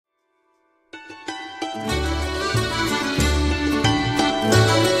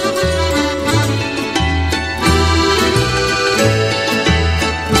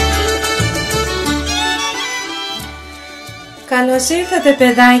Καλώς ήρθατε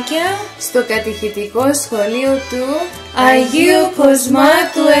παιδάκια στο κατηχητικό σχολείο του Αγίου Κοσμά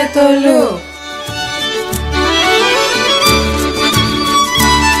του Αιτωλού.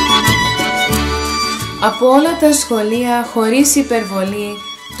 Από όλα τα σχολεία, χωρίς υπερβολή,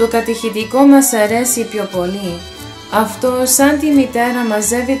 το κατηχητικό μας αρέσει πιο πολύ. Αυτό σαν τη μητέρα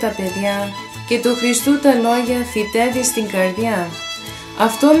μαζεύει τα παιδιά και του Χριστού τα λόγια φυτεύει στην καρδιά.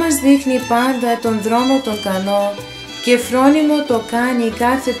 Αυτό μας δείχνει πάντα τον δρόμο τον καλό και φρόνιμο το κάνει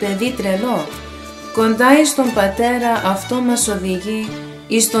κάθε παιδί τρελό. Κοντά εις τον Πατέρα αυτό μας οδηγεί,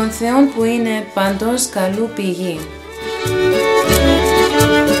 εις τον Θεόν που είναι παντός καλού πηγή.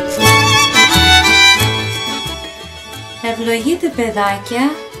 Ευλογείτε παιδάκια,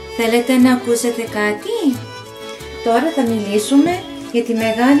 θέλετε να ακούσετε κάτι? Τώρα θα μιλήσουμε για τη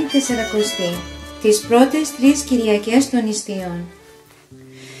Μεγάλη Τεσσαρακοστή, τις πρώτες 3 Κυριακές των Νηστείων.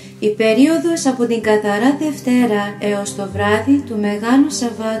 Η περίοδος από την Καθαρά Δευτέρα έως το βράδυ του Μεγάλου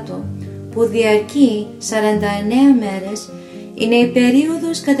Σαββάτου, που διαρκεί 49 μέρες, είναι η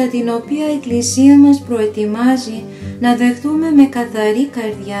περίοδος κατά την οποία η Εκκλησία μας προετοιμάζει να δεχτούμε με καθαρή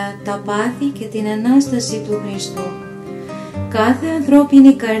καρδιά τα πάθη και την Ανάσταση του Χριστού. Κάθε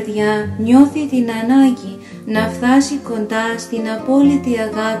ανθρώπινη καρδιά νιώθει την ανάγκη να φτάσει κοντά στην απόλυτη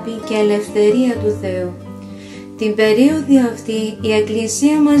αγάπη και ελευθερία του Θεού. Την περίοδο αυτή η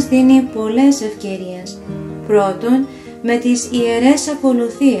Εκκλησία μας δίνει πολλές ευκαιρίες. Πρώτον, με τις ιερές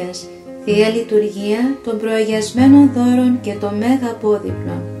ακολουθίες, Θεία Λειτουργία των προαγιασμένων δώρων και το Μέγα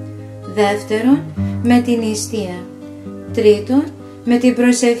Απόδειπνο. Δεύτερον, με την νηστεία. Τρίτον, με την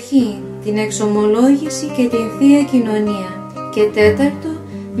προσευχή, την εξομολόγηση και την Θεία Κοινωνία. Και τέταρτο,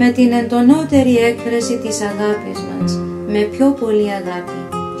 με την εντονότερη έκφραση της αγάπης μας, με πιο πολύ αγάπη.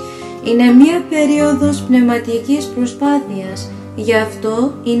 Είναι μία περίοδος πνευματικής προσπάθειας, γι'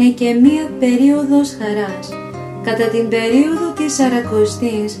 αυτό είναι και μία περίοδος χαράς. Κατά την περίοδο της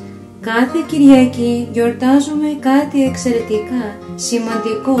Σαρακοστής, κάθε Κυριακή γιορτάζουμε κάτι εξαιρετικά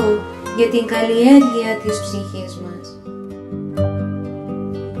σημαντικό για την καλλιέργεια της ψυχής μας.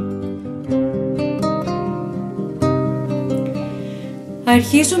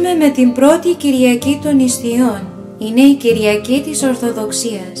 Αρχίζουμε με την πρώτη Κυριακή των Νηστείων. Είναι η Κυριακή της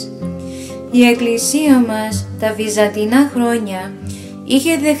Ορθοδοξίας. Η Εκκλησία μας τα βυζαντινά χρόνια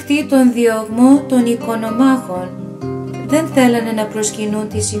είχε δεχτεί τον διωγμό των εικονομάχων. Δεν θέλανε να προσκυνούν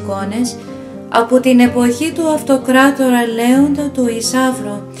τις εικόνες. Από την εποχή του Αυτοκράτορα Λέοντα του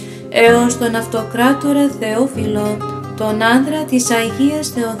Ισαύρου έως τον Αυτοκράτορα Θεόφιλο, τον άνδρα της Αγίας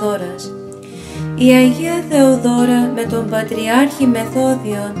Θεοδόρας. Η Αγία Θεοδόρα με τον Πατριάρχη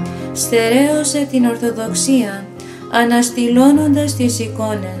Μεθόδιο στερέωσε την Ορθοδοξία, αναστηλώνοντας τις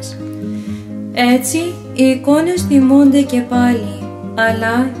εικόνες. Έτσι, οι εικόνες τιμώνται και πάλι,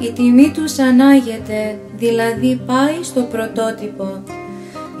 αλλά η τιμή τους ανάγεται, δηλαδή πάει στο πρωτότυπο,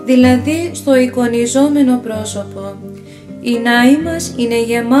 δηλαδή στο εικονιζόμενο πρόσωπο. Οι ναοί μας είναι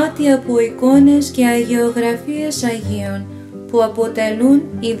γεμάτοι από εικόνες και αγιογραφίες Αγίων, που αποτελούν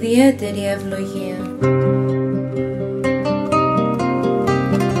ιδιαίτερη ευλογία.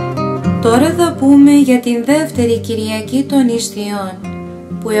 Τώρα θα πούμε για την δεύτερη Κυριακή των Νηστείων,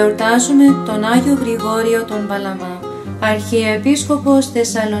 που εορτάζουμε τον Άγιο Γρηγόριο τον Παλαμά, Αρχιεπίσκοπος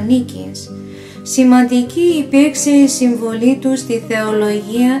Θεσσαλονίκης. Σημαντική υπήρξε η συμβολή του στη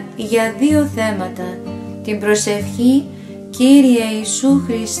θεολογία για 2 θέματα, την προσευχή «Κύριε Ιησού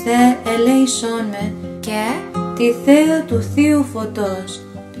Χριστέ ελέησόν με» και τη θέα του Θείου Φωτός.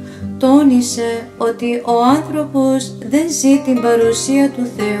 Τόνισε ότι ο άνθρωπος δεν ζει την παρουσία του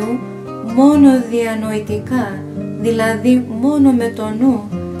Θεού μόνο διανοητικά, δηλαδή μόνο με το νου,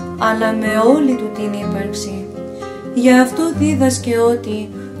 αλλά με όλη του την ύπαρξη. Γι' αυτό δίδασκε ότι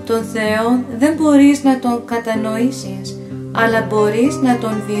τον Θεό δεν μπορείς να τον κατανοήσεις, αλλά μπορείς να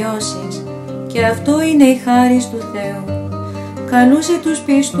τον βιώσεις, και αυτό είναι η χάρις του Θεού. Καλούσε τους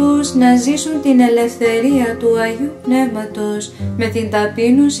πιστούς να ζήσουν την ελευθερία του Αγίου Πνεύματος με την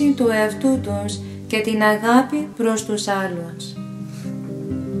ταπείνωση του εαυτού τους και την αγάπη προς τους άλλους.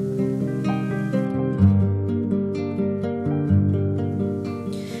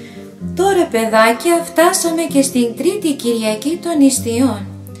 Τώρα παιδάκια, φτάσαμε και στην τρίτη Κυριακή των Νηστείων,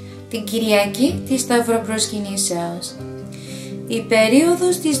 την Κυριακή της Σταυροπροσκυνήσεως. Η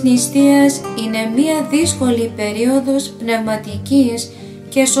περίοδος της νηστείας είναι μία δύσκολη περίοδος πνευματικής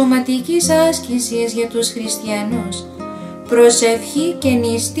και σωματικής άσκησης για τους χριστιανούς. Προσευχή και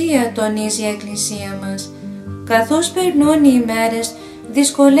νηστεία τονίζει η Εκκλησία μας. Καθώς περνούν οι ημέρες,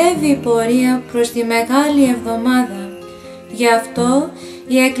 δυσκολεύει η πορεία προς τη Μεγάλη Εβδομάδα. Γι' αυτό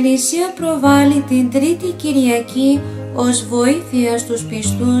η Εκκλησία προβάλλει την Τρίτη Κυριακή ως βοήθεια στους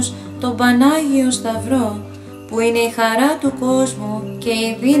πιστούς τον Πανάγιο Σταυρό, που είναι η χαρά του κόσμου και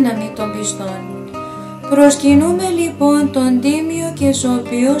η δύναμη των πιστών. Προσκυνούμε λοιπόν τον τίμιο και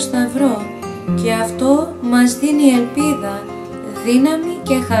σωπιό Σταυρό και αυτό μας δίνει ελπίδα, δύναμη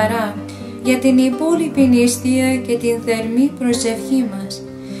και χαρά για την υπόλοιπη νηστεία και την θερμή προσευχή μας.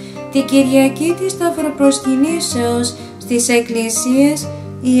 Την Κυριακή της Σταυροπροσκυνήσεως στις εκκλησίες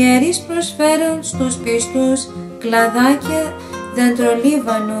οι ιερείς προσφέρουν στους πιστούς κλαδάκια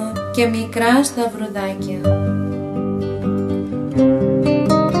δεντρολίβανο και μικρά σταυρουδάκια.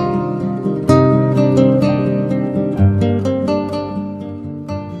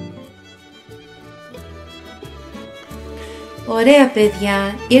 Ωραία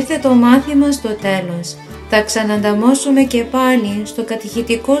παιδιά, ήρθε το μάθημα στο τέλος. Θα ξανανταμώσουμε και πάλι στο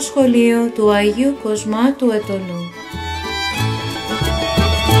κατηχητικό σχολείο του Αγίου Κοσμά του Αιτωλού.